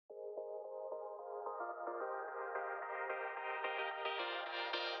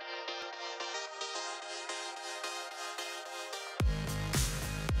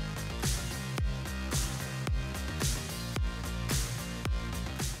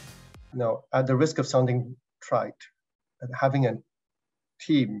Now, at the risk of sounding trite, having a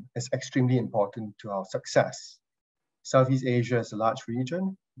team is extremely important to our success. Southeast Asia is a large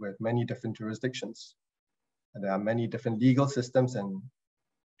region with many different jurisdictions, and there are many different legal systems and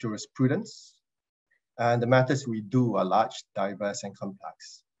jurisprudence. And the matters we do are large, diverse, and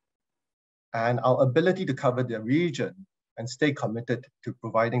complex. And our ability to cover the region and stay committed to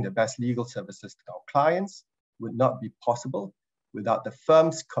providing the best legal services to our clients would not be possible without the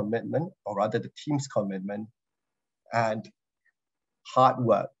firm's commitment, or rather the team's commitment and hard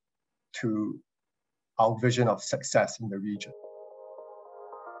work to our vision of success in the region.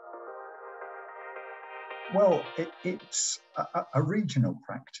 Well, it's a regional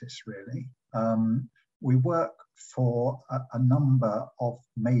practice, really. We work for a number of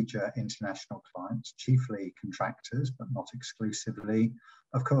major international clients, chiefly contractors, but not exclusively.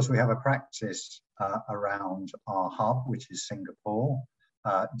 Of course, we have a practice around our hub, which is Singapore,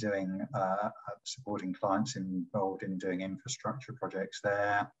 supporting clients involved in doing infrastructure projects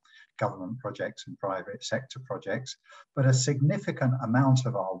there, government projects and private sector projects. But a significant amount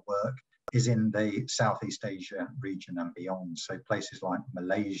of our work is in the Southeast Asia region and beyond. So places like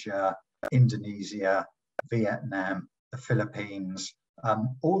Malaysia, Indonesia, Vietnam, the Philippines,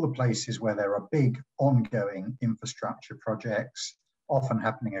 all the places where there are big ongoing infrastructure projects, often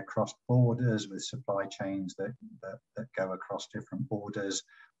happening across borders with supply chains that go across different borders,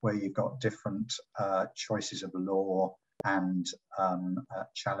 where you've got different choices of law and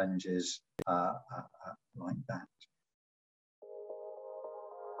challenges like that.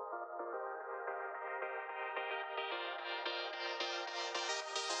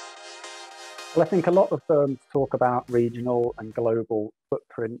 Well, I think a lot of firms talk about regional and global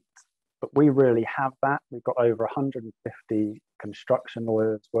footprint, but we really have that. We've got over 150 construction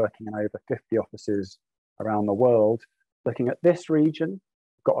lawyers working in over 50 offices around the world. Looking at this region,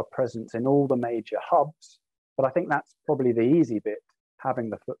 we've got a presence in all the major hubs, but I think that's probably the easy bit, having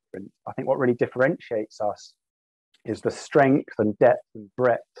the footprint. I think what really differentiates us is the strength and depth and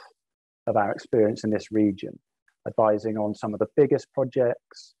breadth of our experience in this region, advising on some of the biggest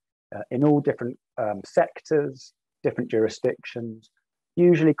projects, in all different sectors, different jurisdictions,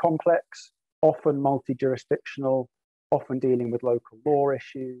 usually complex, often multi-jurisdictional, often dealing with local law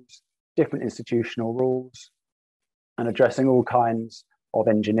issues, different institutional rules, and addressing all kinds of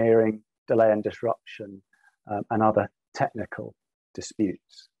engineering, delay and disruption, and other technical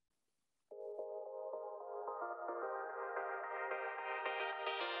disputes.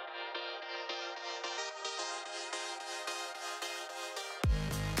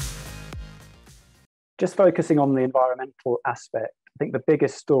 Just focusing on the environmental aspect, I think the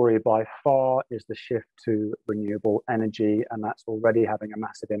biggest story by far is the shift to renewable energy, and that's already having a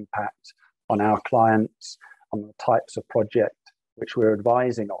massive impact on our clients, on the types of project which we're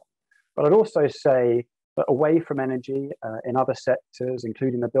advising on. But I'd also say that away from energy, in other sectors,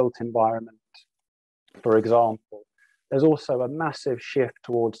 including the built environment, for example, there's also a massive shift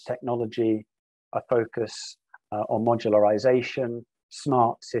towards technology, a focus on modularization,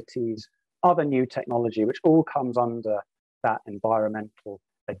 smart cities, other new technology, which all comes under that environmental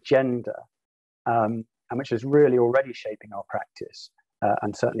agenda, and which is really already shaping our practice,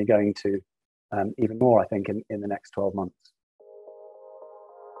 and certainly going to even more, I think, in the next 12 months.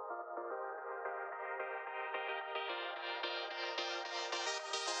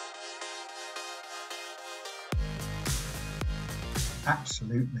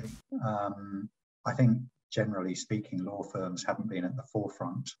 Absolutely. I think, generally speaking, law firms haven't been at the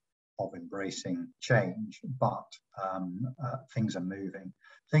forefront of embracing change, but things are moving.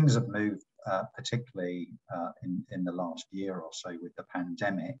 Things have moved particularly in the last year or so with the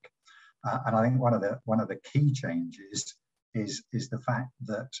pandemic, and I think one of the key changes is the fact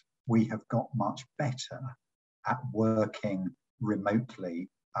that we have got much better at working remotely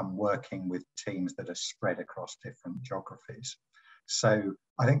and working with teams that are spread across different geographies. So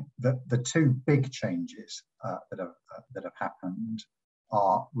I think that the two big changes that have happened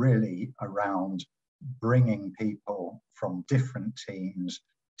are really around bringing people from different teams,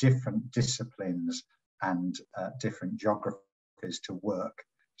 different disciplines, and different geographies to work,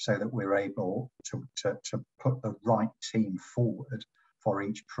 so that we're able to put the right team forward for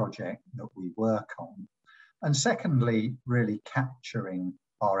each project that we work on. And secondly, really capturing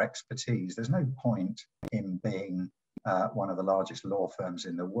our expertise. There's no point in being one of the largest law firms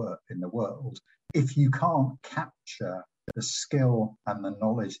in the world if you can't capture the skill and the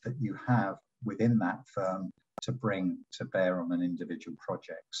knowledge that you have within that firm to bring to bear on an individual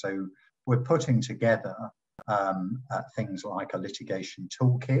project. So we're putting together things like a litigation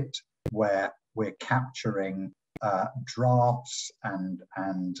toolkit, where we're capturing drafts and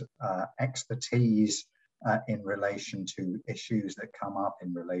expertise in relation to issues that come up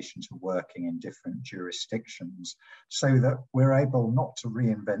in relation to working in different jurisdictions, so that we're able not to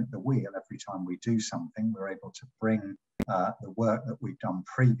reinvent the wheel every time we do something. We're able to bring the work that we've done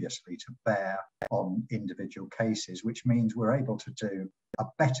previously to bear on individual cases, which means we're able to do a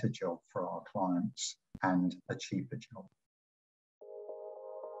better job for our clients and a cheaper job.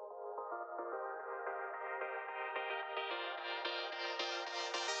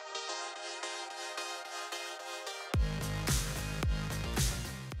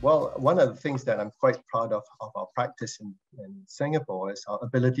 Well, one of the things that I'm quite proud of our practice in Singapore is our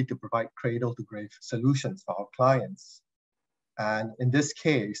ability to provide cradle-to-grave solutions for our clients. And in this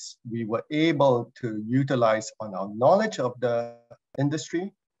case, we were able to utilize on our knowledge of the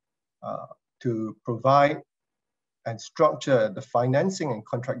industry to provide and structure the financing and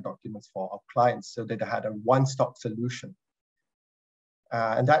contract documents for our clients so that they had a one-stop solution.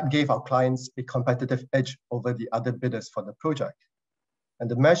 And that gave our clients a competitive edge over the other bidders for the project. And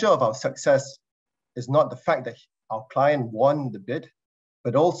the measure of our success is not the fact that our client won the bid,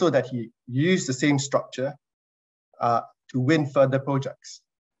 but also that he used the same structure to win further projects.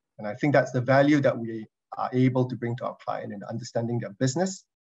 And I think that's the value that we are able to bring to our client in understanding their business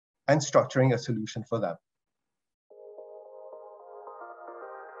and structuring a solution for them.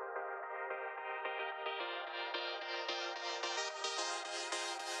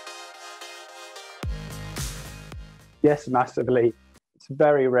 Yes, massively. It's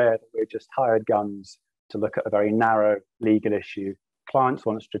very rare that we're just hired guns to look at a very narrow legal issue. Clients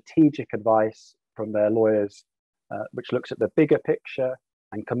want strategic advice from their lawyers, which looks at the bigger picture,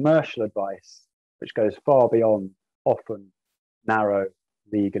 and commercial advice, which goes far beyond often narrow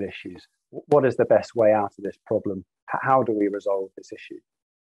legal issues. What is the best way out of this problem? How do we resolve this issue?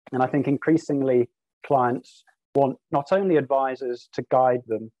 And I think increasingly clients want not only advisors to guide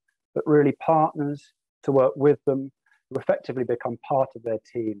them, but really partners to work with them, who effectively become part of their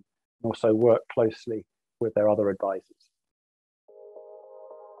team and also work closely with their other advisors.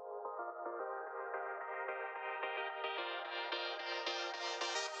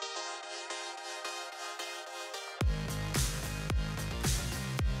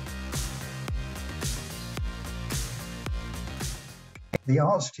 The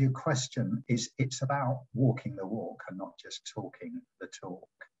answer to your question is it's about walking the walk and not just talking the talk.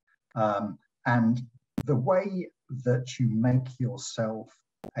 And the way that you make yourself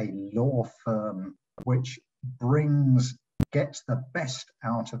a law firm which gets the best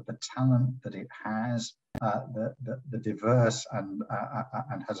out of the talent that it has, the diverse and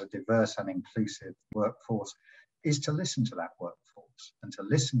has a diverse and inclusive workforce, is to listen to that workforce and to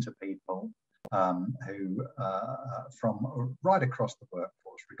listen to people who from right across the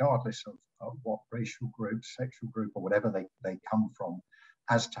workforce, regardless of what racial group, sexual group, or whatever they come from,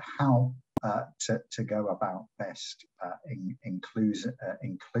 as to how to go about best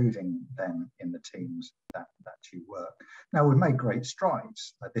including them in the teams that you work. Now, we've made great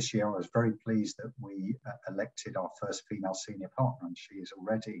strides. This year I was very pleased that we elected our first female senior partner, and she is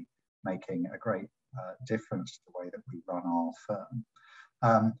already making a great difference to the way that we run our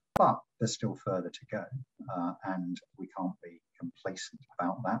firm. But there's still further to go, and we can't be complacent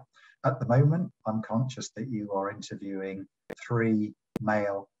about that. At the moment, I'm conscious that you are interviewing 3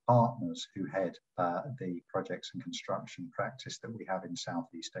 male partners who head the projects and construction practice that we have in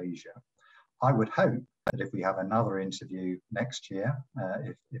Southeast Asia. I would hope that if we have another interview next year,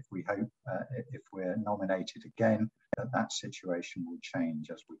 if we're nominated again, that situation will change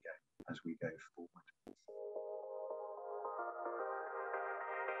as we go forward.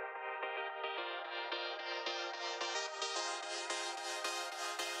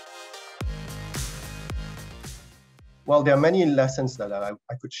 Well, there are many lessons that I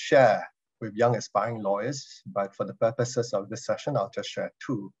could share with young aspiring lawyers, but for the purposes of this session, I'll just share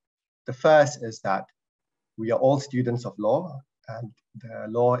 2. The first is that we are all students of law, and the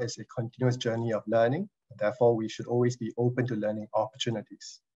law is a continuous journey of learning. Therefore, we should always be open to learning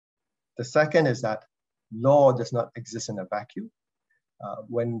opportunities. The second is that law does not exist in a vacuum.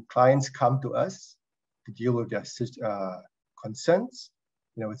 When clients come to us to deal with their concerns,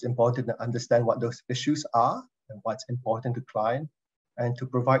 it's important to understand what those issues are and what's important to client, and to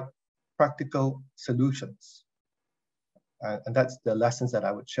provide practical solutions. And that's the lessons that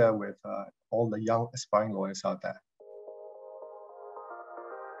I would share with all the young aspiring lawyers out there.